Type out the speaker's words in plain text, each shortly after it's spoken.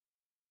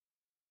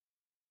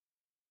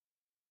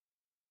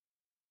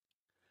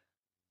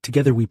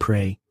Together we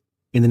pray,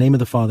 in the name of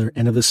the Father,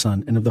 and of the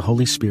Son, and of the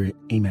Holy Spirit.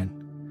 Amen.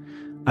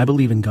 I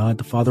believe in God,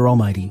 the Father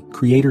Almighty,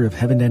 creator of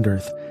heaven and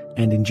earth,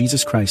 and in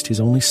Jesus Christ, his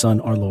only Son,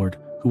 our Lord,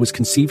 who was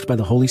conceived by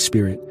the Holy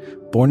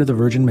Spirit, born of the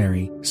Virgin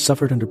Mary,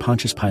 suffered under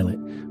Pontius Pilate,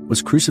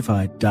 was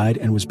crucified, died,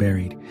 and was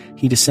buried.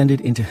 He descended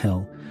into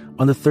hell.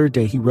 On the third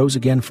day he rose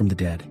again from the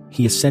dead.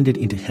 He ascended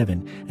into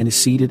heaven, and is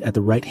seated at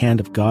the right hand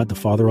of God the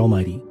Father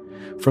Almighty.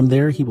 From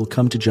there he will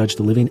come to judge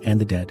the living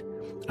and the dead.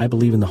 I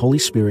believe in the Holy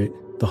Spirit,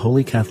 the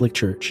Holy Catholic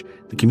Church,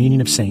 the communion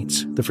of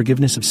saints, the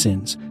forgiveness of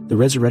sins, the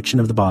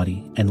resurrection of the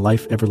body, and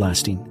life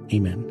everlasting.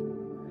 Amen.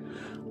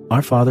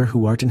 Our Father,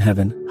 who art in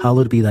heaven,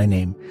 hallowed be thy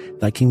name.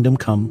 Thy kingdom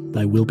come,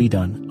 thy will be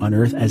done, on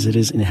earth as it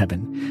is in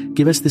heaven.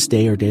 Give us this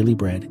day our daily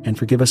bread, and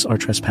forgive us our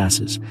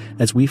trespasses,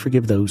 as we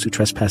forgive those who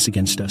trespass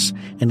against us.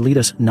 And lead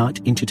us not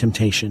into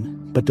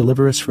temptation, but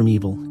deliver us from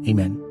evil.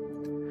 Amen.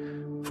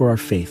 For our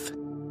faith.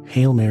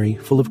 Hail Mary,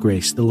 full of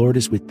grace, the Lord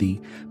is with thee.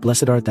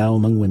 Blessed art thou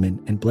among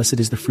women, and blessed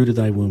is the fruit of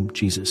thy womb,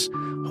 Jesus.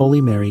 Holy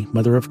Mary,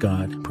 Mother of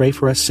God, pray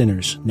for us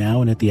sinners,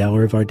 now and at the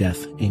hour of our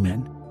death.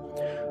 Amen.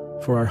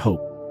 For our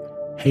hope.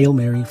 Hail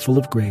Mary, full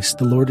of grace,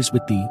 the Lord is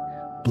with thee.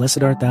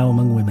 Blessed art thou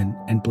among women,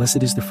 and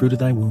blessed is the fruit of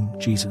thy womb,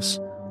 Jesus.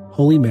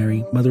 Holy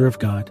Mary, Mother of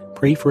God,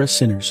 pray for us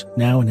sinners,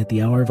 now and at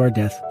the hour of our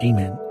death.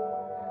 Amen.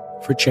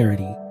 For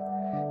charity.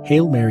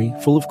 Hail Mary,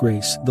 full of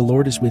grace, the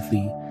Lord is with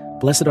thee.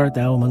 Blessed art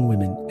thou among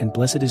women, and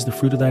blessed is the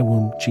fruit of thy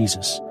womb,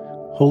 Jesus.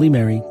 Holy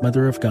Mary,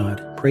 Mother of God,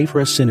 pray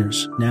for us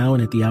sinners, now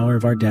and at the hour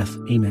of our death.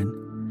 Amen.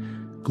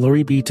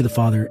 Glory be to the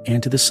Father,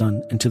 and to the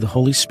Son, and to the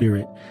Holy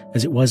Spirit,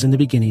 as it was in the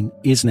beginning,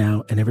 is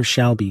now, and ever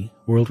shall be,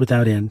 world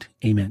without end.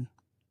 Amen.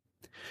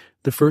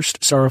 The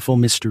first sorrowful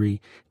mystery,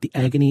 the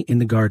agony in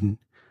the garden.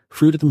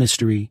 Fruit of the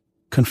mystery,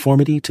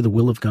 conformity to the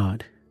will of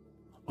God.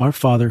 Our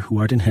Father, who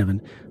art in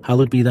heaven,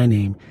 hallowed be thy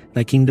name.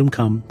 Thy kingdom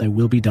come, thy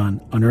will be done,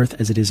 on earth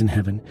as it is in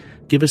heaven.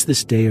 Give us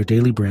this day our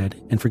daily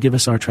bread, and forgive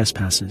us our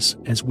trespasses,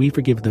 as we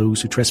forgive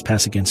those who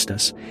trespass against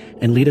us.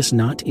 And lead us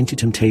not into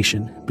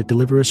temptation, but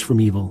deliver us from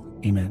evil.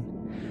 Amen.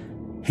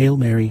 Hail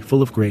Mary,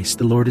 full of grace,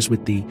 the Lord is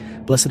with thee.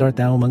 Blessed art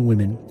thou among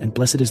women, and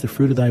blessed is the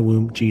fruit of thy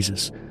womb,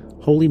 Jesus.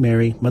 Holy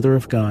Mary, Mother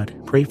of God,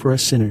 pray for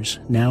us sinners,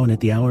 now and at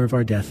the hour of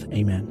our death.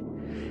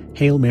 Amen.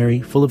 Hail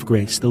Mary, full of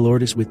grace, the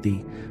Lord is with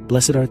thee.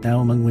 Blessed art thou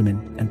among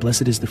women, and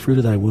blessed is the fruit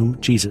of thy womb,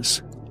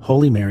 Jesus.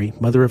 Holy Mary,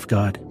 Mother of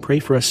God, pray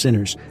for us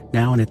sinners,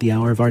 now and at the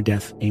hour of our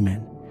death.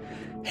 Amen.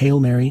 Hail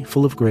Mary,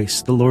 full of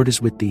grace, the Lord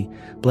is with thee.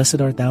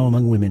 Blessed art thou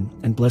among women,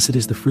 and blessed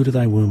is the fruit of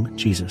thy womb,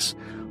 Jesus.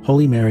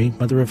 Holy Mary,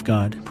 Mother of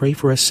God, pray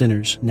for us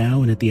sinners,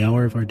 now and at the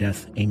hour of our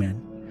death. Amen.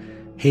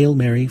 Hail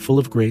Mary, full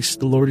of grace,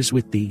 the Lord is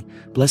with thee.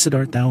 Blessed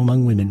art thou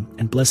among women,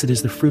 and blessed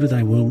is the fruit of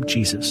thy womb,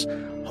 Jesus.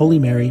 Holy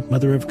Mary,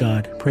 Mother of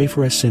God, pray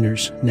for us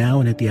sinners, now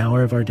and at the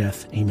hour of our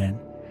death. Amen.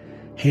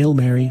 Hail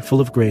Mary,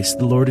 full of grace,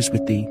 the Lord is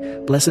with thee.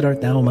 Blessed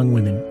art thou among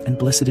women, and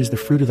blessed is the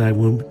fruit of thy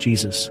womb,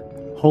 Jesus.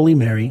 Holy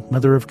Mary,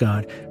 Mother of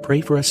God,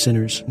 pray for us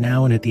sinners,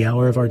 now and at the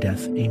hour of our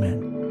death.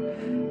 Amen.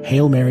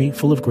 Hail Mary,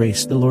 full of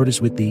grace, the Lord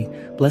is with thee.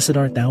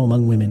 Blessed art thou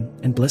among women,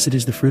 and blessed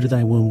is the fruit of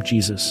thy womb,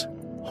 Jesus.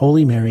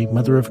 Holy Mary,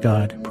 Mother of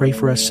God, pray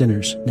for us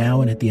sinners,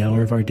 now and at the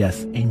hour of our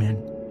death.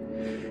 Amen.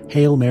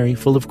 Hail Mary,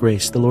 full of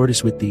grace, the Lord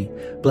is with thee.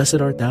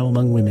 Blessed art thou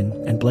among women,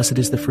 and blessed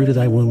is the fruit of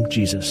thy womb,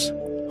 Jesus.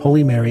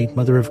 Holy Mary,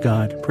 Mother of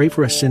God, pray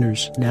for us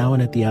sinners, now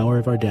and at the hour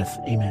of our death.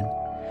 Amen.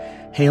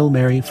 Hail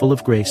Mary, full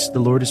of grace, the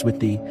Lord is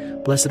with thee.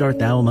 Blessed art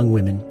thou among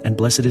women, and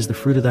blessed is the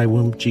fruit of thy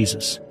womb,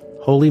 Jesus.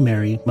 Holy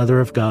Mary, Mother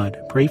of God,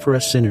 pray for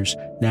us sinners,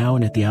 now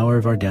and at the hour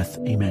of our death.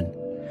 Amen.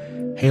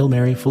 Hail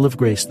Mary, full of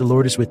grace, the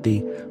Lord is with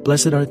thee.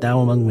 Blessed art thou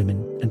among women,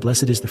 and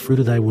blessed is the fruit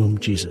of thy womb,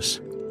 Jesus.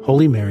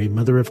 Holy Mary,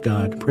 Mother of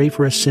God, pray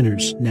for us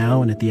sinners,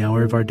 now and at the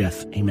hour of our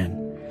death. Amen.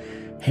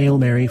 Hail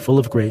Mary, full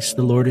of grace,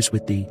 the Lord is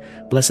with thee.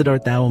 Blessed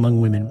art thou among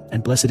women,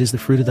 and blessed is the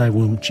fruit of thy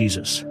womb,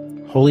 Jesus.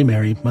 Holy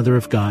Mary, Mother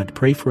of God,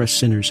 pray for us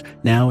sinners,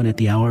 now and at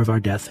the hour of our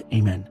death.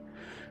 Amen.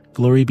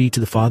 Glory be to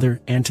the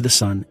Father, and to the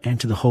Son, and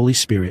to the Holy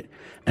Spirit,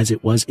 as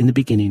it was in the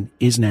beginning,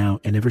 is now,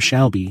 and ever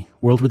shall be,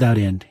 world without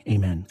end.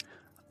 Amen.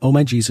 O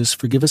my Jesus,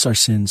 forgive us our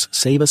sins,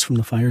 save us from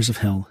the fires of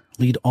hell,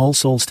 lead all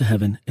souls to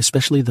heaven,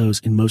 especially those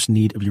in most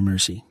need of your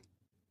mercy.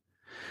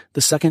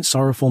 The second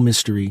sorrowful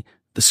mystery,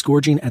 the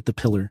scourging at the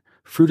pillar.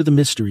 Fruit of the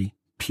mystery,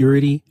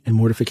 purity and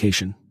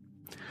mortification.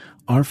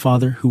 Our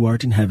Father, who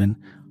art in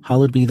heaven,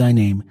 hallowed be thy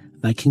name.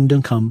 Thy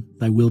kingdom come,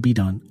 thy will be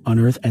done, on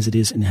earth as it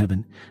is in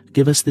heaven.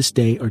 Give us this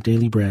day our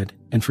daily bread,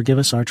 and forgive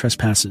us our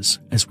trespasses,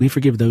 as we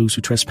forgive those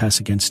who trespass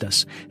against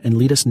us. And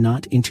lead us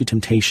not into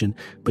temptation,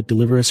 but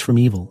deliver us from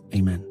evil.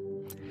 Amen.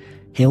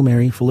 Hail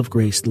Mary, full of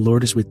grace, the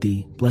Lord is with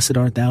thee. Blessed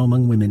art thou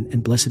among women,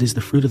 and blessed is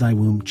the fruit of thy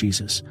womb,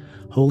 Jesus.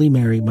 Holy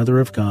Mary, Mother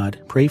of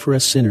God, pray for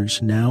us sinners,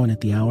 now and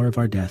at the hour of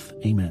our death.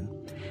 Amen.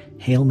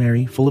 Hail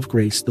Mary, full of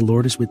grace, the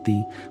Lord is with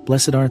thee.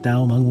 Blessed art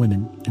thou among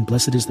women, and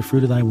blessed is the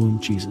fruit of thy womb,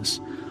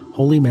 Jesus.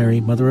 Holy Mary,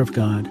 Mother of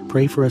God,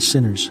 pray for us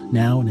sinners,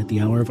 now and at the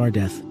hour of our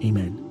death.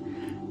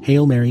 Amen.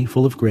 Hail Mary,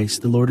 full of grace,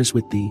 the Lord is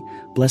with thee.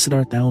 Blessed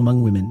art thou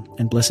among women,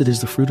 and blessed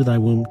is the fruit of thy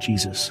womb,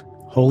 Jesus.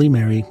 Holy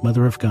Mary,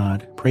 Mother of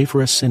God, pray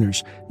for us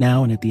sinners,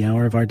 now and at the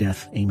hour of our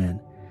death. Amen.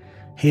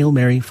 Hail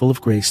Mary, full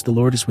of grace, the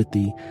Lord is with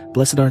thee.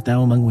 Blessed art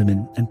thou among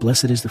women, and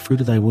blessed is the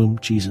fruit of thy womb,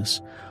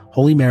 Jesus.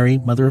 Holy Mary,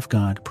 Mother of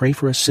God, pray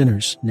for us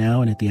sinners,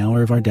 now and at the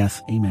hour of our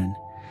death. Amen.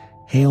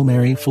 Hail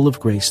Mary, full of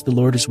grace, the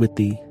Lord is with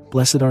thee.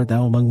 Blessed art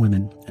thou among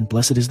women, and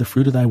blessed is the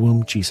fruit of thy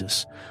womb,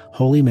 Jesus.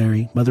 Holy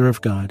Mary, Mother of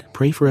God,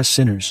 pray for us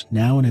sinners,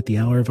 now and at the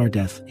hour of our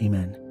death.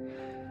 Amen.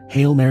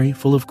 Hail Mary,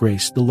 full of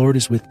grace, the Lord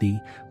is with thee.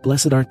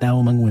 Blessed art thou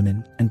among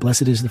women, and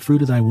blessed is the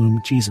fruit of thy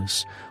womb,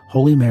 Jesus.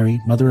 Holy Mary,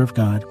 Mother of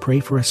God, pray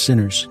for us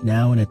sinners,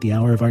 now and at the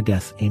hour of our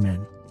death.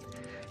 Amen.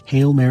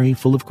 Hail Mary,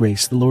 full of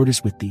grace, the Lord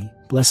is with thee.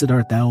 Blessed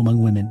art thou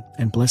among women,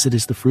 and blessed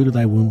is the fruit of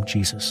thy womb,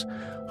 Jesus.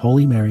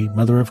 Holy Mary,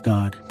 Mother of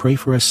God, pray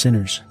for us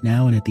sinners,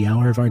 now and at the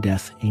hour of our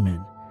death.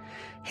 Amen.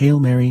 Hail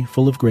Mary,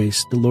 full of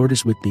grace, the Lord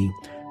is with thee.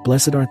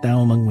 Blessed art thou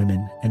among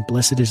women, and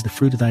blessed is the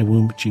fruit of thy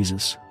womb,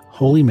 Jesus.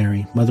 Holy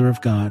Mary, Mother of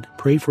God,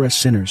 pray for us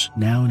sinners,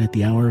 now and at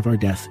the hour of our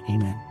death.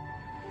 Amen.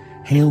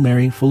 Hail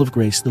Mary, full of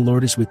grace, the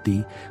Lord is with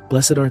thee.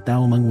 Blessed art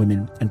thou among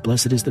women, and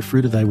blessed is the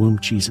fruit of thy womb,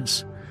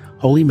 Jesus.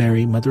 Holy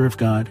Mary, Mother of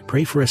God,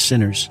 pray for us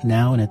sinners,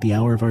 now and at the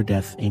hour of our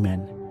death.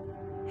 Amen.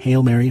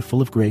 Hail Mary,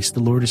 full of grace, the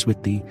Lord is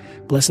with thee.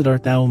 Blessed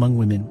art thou among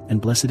women,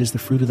 and blessed is the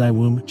fruit of thy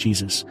womb,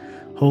 Jesus.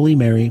 Holy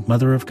Mary,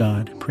 Mother of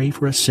God, pray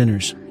for us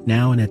sinners,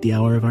 now and at the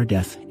hour of our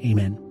death.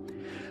 Amen.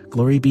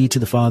 Glory be to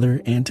the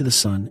Father, and to the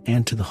Son,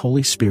 and to the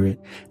Holy Spirit,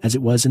 as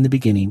it was in the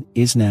beginning,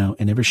 is now,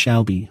 and ever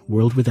shall be,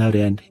 world without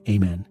end.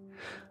 Amen.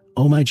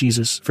 O my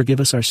Jesus,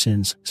 forgive us our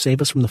sins,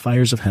 save us from the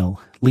fires of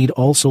hell, lead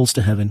all souls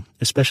to heaven,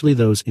 especially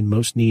those in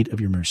most need of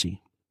your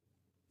mercy.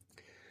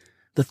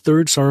 The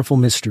third sorrowful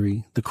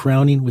mystery, the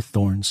crowning with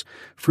thorns.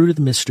 Fruit of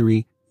the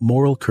mystery,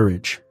 moral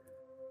courage.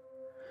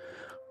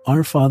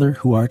 Our Father,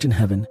 who art in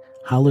heaven,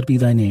 hallowed be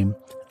thy name.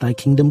 Thy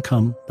kingdom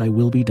come, thy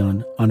will be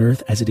done, on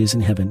earth as it is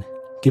in heaven.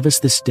 Give us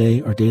this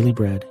day our daily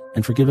bread,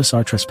 and forgive us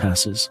our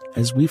trespasses,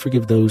 as we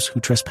forgive those who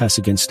trespass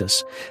against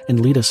us. And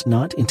lead us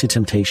not into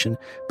temptation,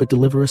 but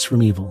deliver us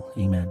from evil.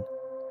 Amen.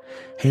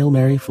 Hail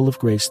Mary, full of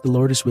grace, the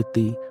Lord is with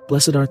thee.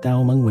 Blessed art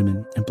thou among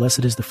women, and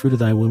blessed is the fruit of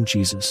thy womb,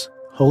 Jesus.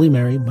 Holy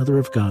Mary, Mother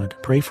of God,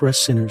 pray for us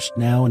sinners,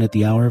 now and at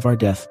the hour of our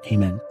death.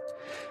 Amen.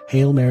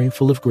 Hail Mary,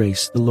 full of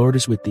grace, the Lord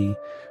is with thee.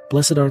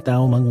 Blessed art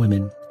thou among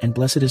women, and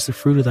blessed is the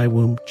fruit of thy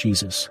womb,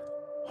 Jesus.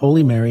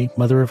 Holy Mary,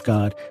 Mother of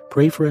God,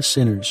 pray for us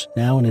sinners,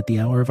 now and at the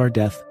hour of our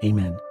death.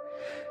 Amen.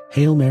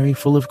 Hail Mary,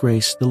 full of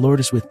grace, the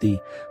Lord is with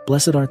thee.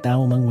 Blessed art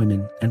thou among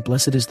women, and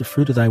blessed is the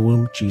fruit of thy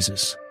womb,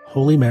 Jesus.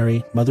 Holy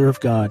Mary, Mother of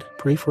God,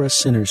 pray for us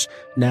sinners,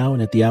 now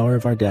and at the hour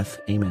of our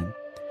death. Amen.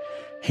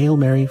 Hail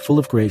Mary, full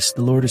of grace,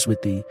 the Lord is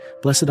with thee.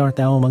 Blessed art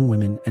thou among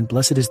women, and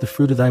blessed is the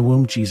fruit of thy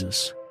womb,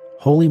 Jesus.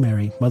 Holy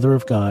Mary, Mother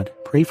of God,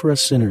 pray for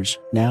us sinners,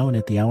 now and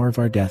at the hour of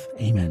our death.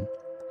 Amen.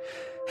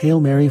 Hail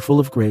Mary,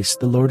 full of grace,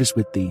 the Lord is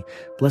with thee.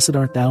 Blessed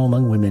art thou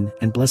among women,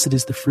 and blessed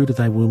is the fruit of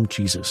thy womb,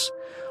 Jesus.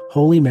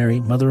 Holy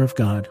Mary, Mother of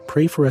God,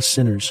 pray for us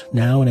sinners,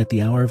 now and at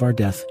the hour of our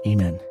death.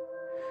 Amen.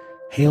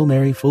 Hail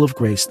Mary, full of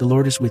grace, the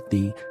Lord is with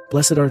thee.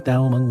 Blessed art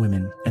thou among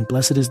women, and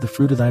blessed is the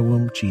fruit of thy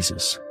womb,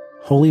 Jesus.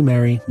 Holy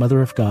Mary,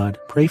 Mother of God,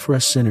 pray for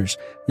us sinners,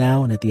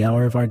 now and at the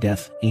hour of our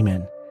death.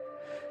 Amen.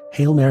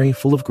 Hail Mary,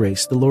 full of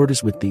grace, the Lord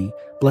is with thee.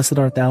 Blessed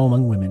art thou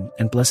among women,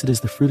 and blessed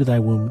is the fruit of thy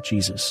womb,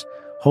 Jesus.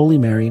 Holy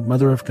Mary,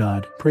 Mother of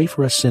God, pray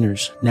for us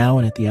sinners, now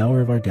and at the hour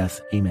of our death.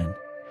 Amen.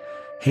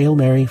 Hail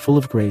Mary, full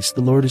of grace,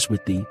 the Lord is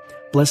with thee.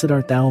 Blessed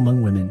art thou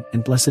among women,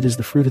 and blessed is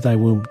the fruit of thy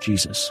womb,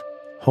 Jesus.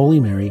 Holy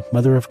Mary,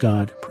 Mother of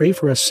God, pray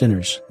for us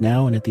sinners,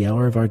 now and at the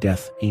hour of our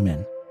death.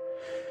 Amen.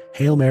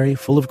 Hail Mary,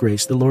 full of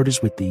grace, the Lord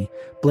is with thee.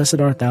 Blessed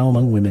art thou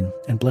among women,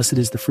 and blessed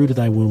is the fruit of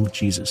thy womb,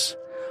 Jesus.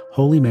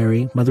 Holy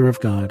Mary, Mother of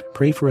God,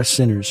 pray for us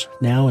sinners,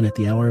 now and at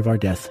the hour of our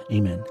death.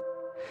 Amen.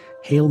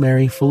 Hail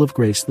Mary, full of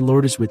grace, the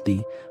Lord is with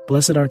thee.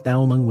 Blessed art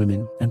thou among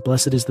women, and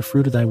blessed is the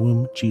fruit of thy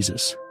womb,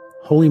 Jesus.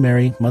 Holy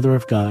Mary, Mother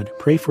of God,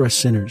 pray for us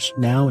sinners,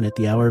 now and at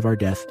the hour of our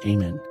death.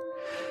 Amen.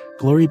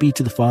 Glory be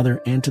to the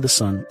Father, and to the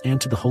Son, and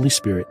to the Holy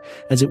Spirit,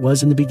 as it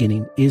was in the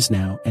beginning, is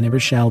now, and ever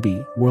shall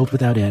be, world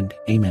without end.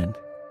 Amen.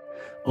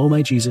 O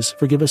my Jesus,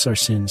 forgive us our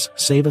sins,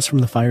 save us from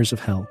the fires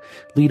of hell,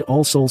 lead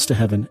all souls to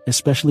heaven,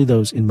 especially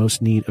those in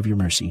most need of your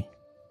mercy.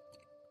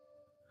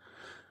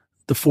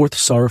 The fourth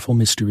sorrowful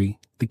mystery,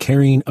 the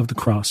carrying of the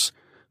cross.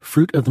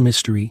 Fruit of the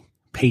mystery,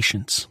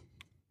 patience.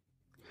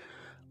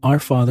 Our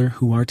Father,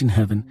 who art in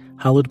heaven,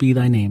 hallowed be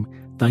thy name.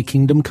 Thy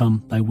kingdom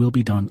come, thy will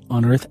be done,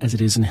 on earth as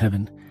it is in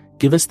heaven.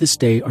 Give us this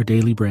day our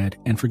daily bread,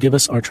 and forgive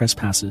us our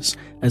trespasses,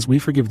 as we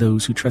forgive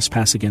those who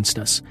trespass against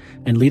us.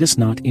 And lead us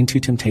not into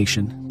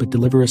temptation, but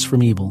deliver us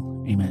from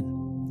evil.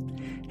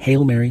 Amen.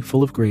 Hail Mary,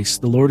 full of grace,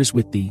 the Lord is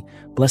with thee.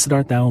 Blessed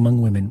art thou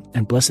among women,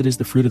 and blessed is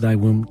the fruit of thy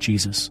womb,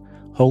 Jesus.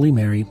 Holy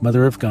Mary,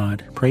 Mother of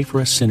God, pray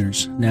for us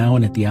sinners, now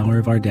and at the hour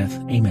of our death.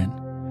 Amen.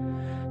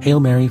 Hail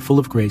Mary, full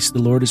of grace,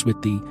 the Lord is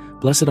with thee.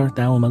 Blessed art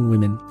thou among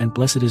women, and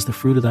blessed is the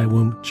fruit of thy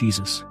womb,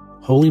 Jesus.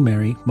 Holy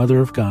Mary, Mother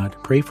of God,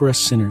 pray for us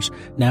sinners,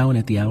 now and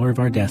at the hour of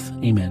our death.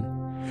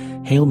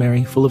 Amen. Hail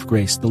Mary, full of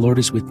grace, the Lord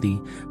is with thee.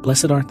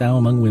 Blessed art thou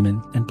among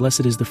women, and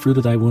blessed is the fruit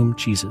of thy womb,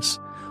 Jesus.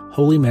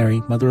 Holy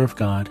Mary, Mother of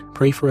God,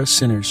 pray for us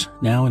sinners,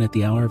 now and at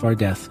the hour of our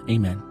death.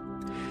 Amen.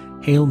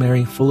 Hail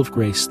Mary, full of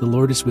grace, the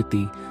Lord is with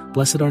thee.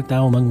 Blessed art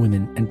thou among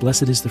women, and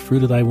blessed is the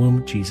fruit of thy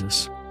womb,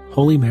 Jesus.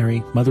 Holy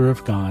Mary, Mother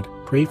of God,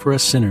 pray for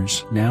us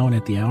sinners, now and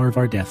at the hour of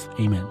our death.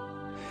 Amen.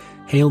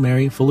 Hail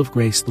Mary, full of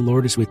grace, the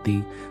Lord is with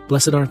thee.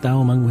 Blessed art thou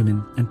among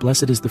women, and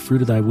blessed is the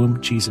fruit of thy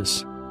womb,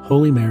 Jesus.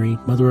 Holy Mary,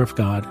 Mother of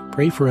God,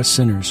 pray for us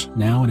sinners,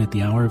 now and at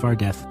the hour of our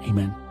death.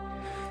 Amen.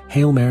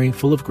 Hail Mary,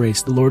 full of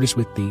grace, the Lord is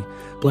with thee.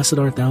 Blessed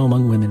art thou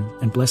among women,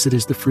 and blessed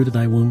is the fruit of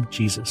thy womb,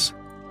 Jesus.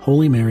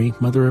 Holy Mary,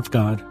 Mother of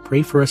God,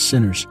 pray for us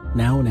sinners,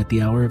 now and at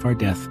the hour of our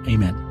death.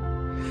 Amen.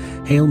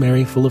 Hail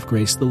Mary, full of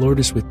grace, the Lord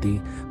is with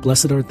thee.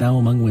 Blessed art thou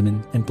among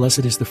women, and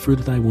blessed is the fruit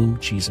of thy womb,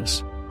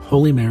 Jesus.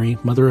 Holy Mary,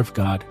 Mother of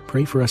God,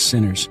 pray for us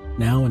sinners,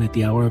 now and at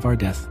the hour of our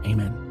death.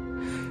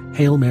 Amen.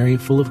 Hail Mary,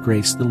 full of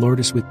grace, the Lord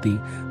is with thee.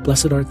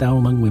 Blessed art thou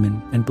among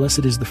women, and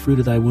blessed is the fruit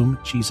of thy womb,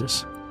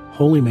 Jesus.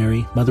 Holy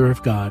Mary, Mother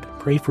of God,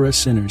 pray for us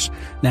sinners,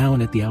 now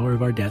and at the hour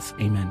of our death.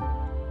 Amen.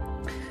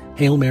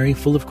 Hail Mary,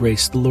 full of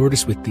grace, the Lord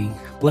is with thee.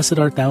 Blessed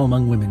art thou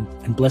among women,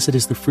 and blessed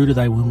is the fruit of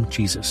thy womb,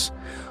 Jesus.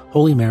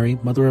 Holy Mary,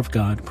 Mother of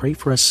God, pray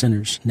for us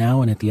sinners,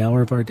 now and at the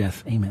hour of our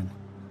death. Amen.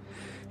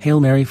 Hail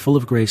Mary, full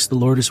of grace, the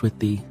Lord is with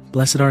thee.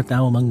 Blessed art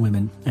thou among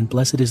women, and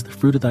blessed is the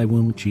fruit of thy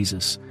womb,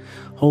 Jesus.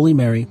 Holy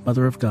Mary,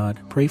 Mother of God,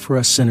 pray for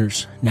us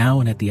sinners,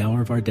 now and at the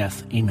hour of our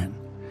death. Amen.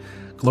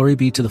 Glory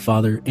be to the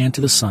Father, and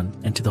to the Son,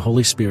 and to the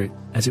Holy Spirit,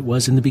 as it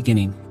was in the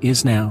beginning,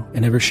 is now,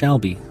 and ever shall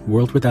be,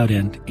 world without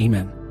end.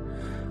 Amen.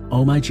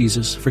 O my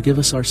Jesus, forgive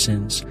us our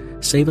sins,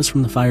 save us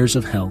from the fires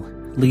of hell,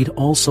 lead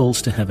all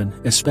souls to heaven,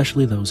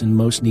 especially those in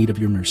most need of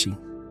your mercy.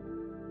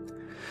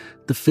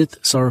 The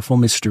fifth sorrowful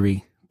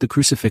mystery, the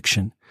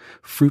Crucifixion,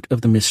 fruit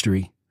of the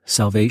mystery,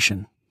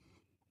 salvation.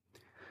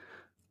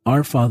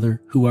 Our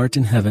Father, who art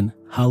in heaven,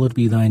 hallowed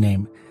be thy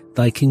name.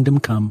 Thy kingdom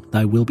come,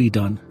 thy will be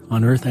done,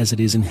 on earth as it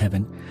is in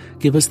heaven.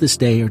 Give us this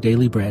day our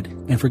daily bread,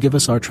 and forgive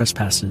us our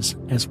trespasses,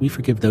 as we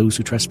forgive those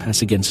who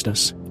trespass against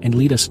us. And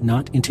lead us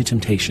not into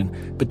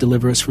temptation, but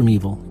deliver us from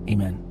evil.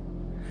 Amen.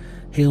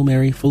 Hail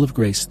Mary, full of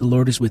grace, the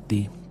Lord is with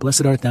thee.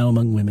 Blessed art thou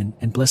among women,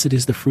 and blessed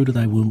is the fruit of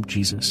thy womb,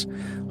 Jesus.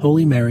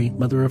 Holy Mary,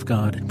 Mother of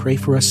God, pray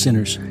for us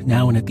sinners,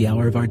 now and at the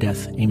hour of our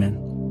death.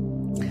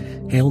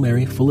 Amen. Hail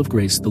Mary, full of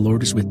grace, the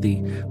Lord is with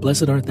thee.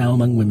 Blessed art thou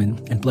among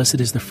women, and blessed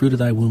is the fruit of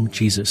thy womb,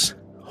 Jesus.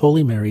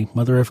 Holy Mary,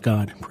 Mother of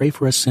God, pray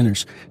for us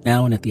sinners,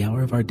 now and at the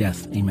hour of our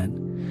death.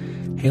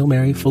 Amen. Hail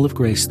Mary, full of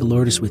grace, the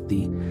Lord is with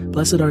thee.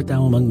 Blessed art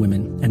thou among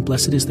women, and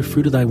blessed is the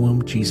fruit of thy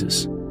womb,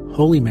 Jesus.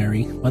 Holy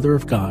Mary, Mother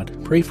of God,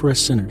 pray for us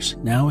sinners,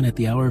 now and at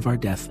the hour of our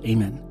death.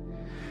 Amen.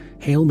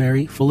 Hail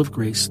Mary, full of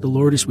grace, the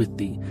Lord is with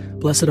thee.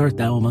 Blessed art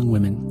thou among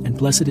women, and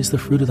blessed is the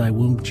fruit of thy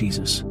womb,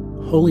 Jesus.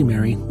 Holy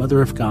Mary,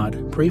 Mother of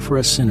God, pray for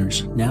us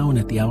sinners, now and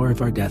at the hour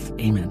of our death.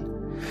 Amen.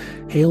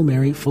 Hail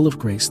Mary, full of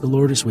grace, the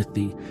Lord is with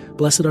thee.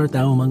 Blessed art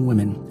thou among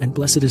women, and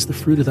blessed is the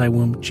fruit of thy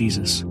womb,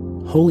 Jesus.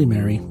 Holy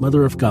Mary,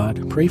 Mother of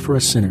God, pray for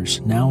us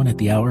sinners, now and at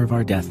the hour of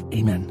our death.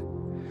 Amen.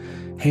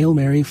 Hail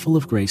Mary, full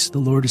of grace, the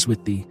Lord is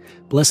with thee.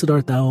 Blessed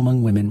art thou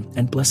among women,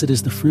 and blessed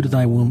is the fruit of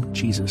thy womb,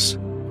 Jesus.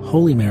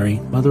 Holy Mary,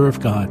 Mother of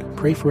God,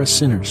 pray for us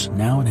sinners,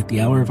 now and at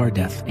the hour of our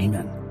death.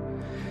 Amen.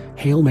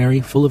 Hail Mary,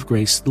 full of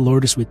grace, the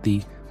Lord is with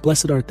thee.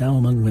 Blessed art thou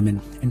among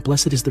women, and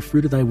blessed is the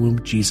fruit of thy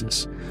womb,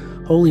 Jesus.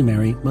 Holy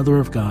Mary, Mother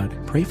of God,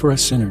 pray for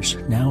us sinners,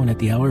 now and at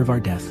the hour of our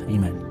death.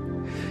 Amen.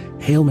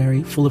 Hail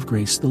Mary, full of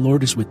grace, the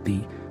Lord is with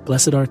thee.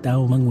 Blessed art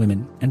thou among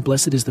women, and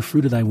blessed is the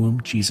fruit of thy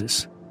womb,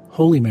 Jesus.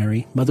 Holy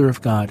Mary, Mother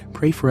of God,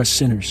 pray for us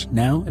sinners,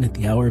 now and at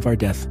the hour of our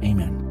death.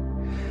 Amen.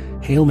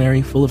 Hail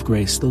Mary, full of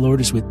grace, the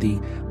Lord is with thee.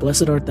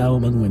 Blessed art thou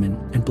among women,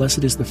 and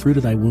blessed is the fruit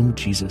of thy womb,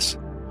 Jesus.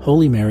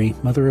 Holy Mary,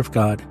 Mother of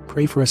God,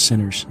 pray for us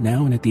sinners,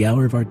 now and at the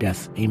hour of our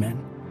death. Amen.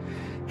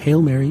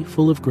 Hail Mary,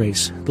 full of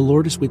grace, the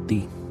Lord is with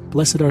thee.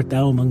 Blessed art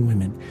thou among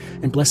women,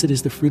 and blessed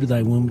is the fruit of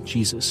thy womb,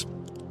 Jesus.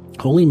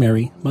 Holy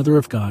Mary, Mother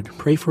of God,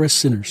 pray for us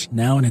sinners,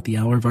 now and at the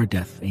hour of our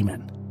death.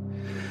 Amen.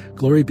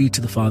 Glory be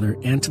to the Father,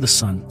 and to the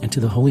Son, and to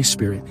the Holy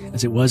Spirit,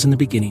 as it was in the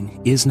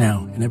beginning, is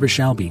now, and ever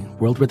shall be,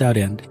 world without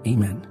end.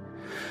 Amen.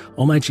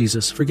 O my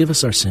Jesus, forgive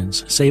us our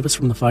sins, save us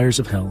from the fires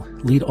of hell,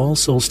 lead all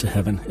souls to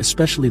heaven,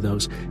 especially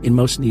those in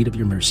most need of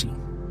your mercy.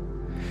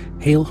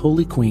 Hail,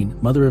 Holy Queen,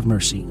 Mother of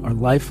Mercy, our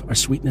life, our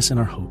sweetness, and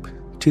our hope.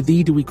 To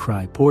thee do we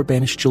cry, poor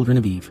banished children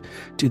of Eve.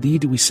 To thee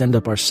do we send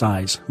up our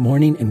sighs,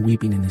 mourning and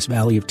weeping in this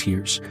valley of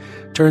tears.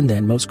 Turn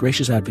then, most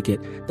gracious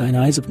Advocate, thine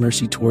eyes of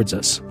mercy towards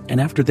us, and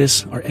after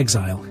this, our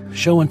exile,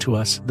 show unto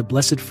us the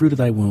blessed fruit of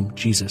thy womb,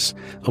 Jesus.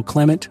 O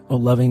clement, O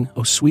loving,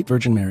 O sweet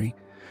Virgin Mary,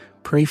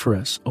 pray for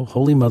us, O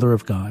Holy Mother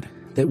of God,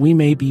 that we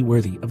may be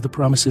worthy of the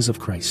promises of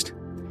Christ.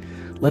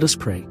 Let us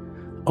pray.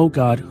 O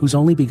God, whose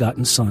only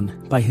begotten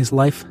Son, by his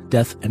life,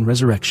 death, and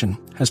resurrection,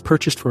 has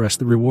purchased for us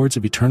the rewards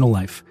of eternal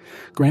life,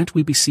 grant,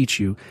 we beseech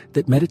you,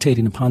 that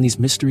meditating upon these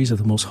mysteries of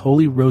the most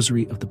holy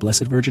Rosary of the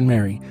Blessed Virgin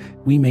Mary,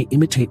 we may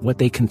imitate what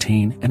they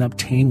contain and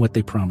obtain what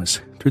they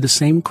promise. Through the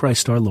same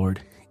Christ our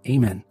Lord.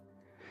 Amen.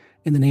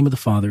 In the name of the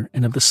Father,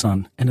 and of the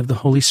Son, and of the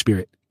Holy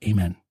Spirit.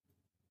 Amen.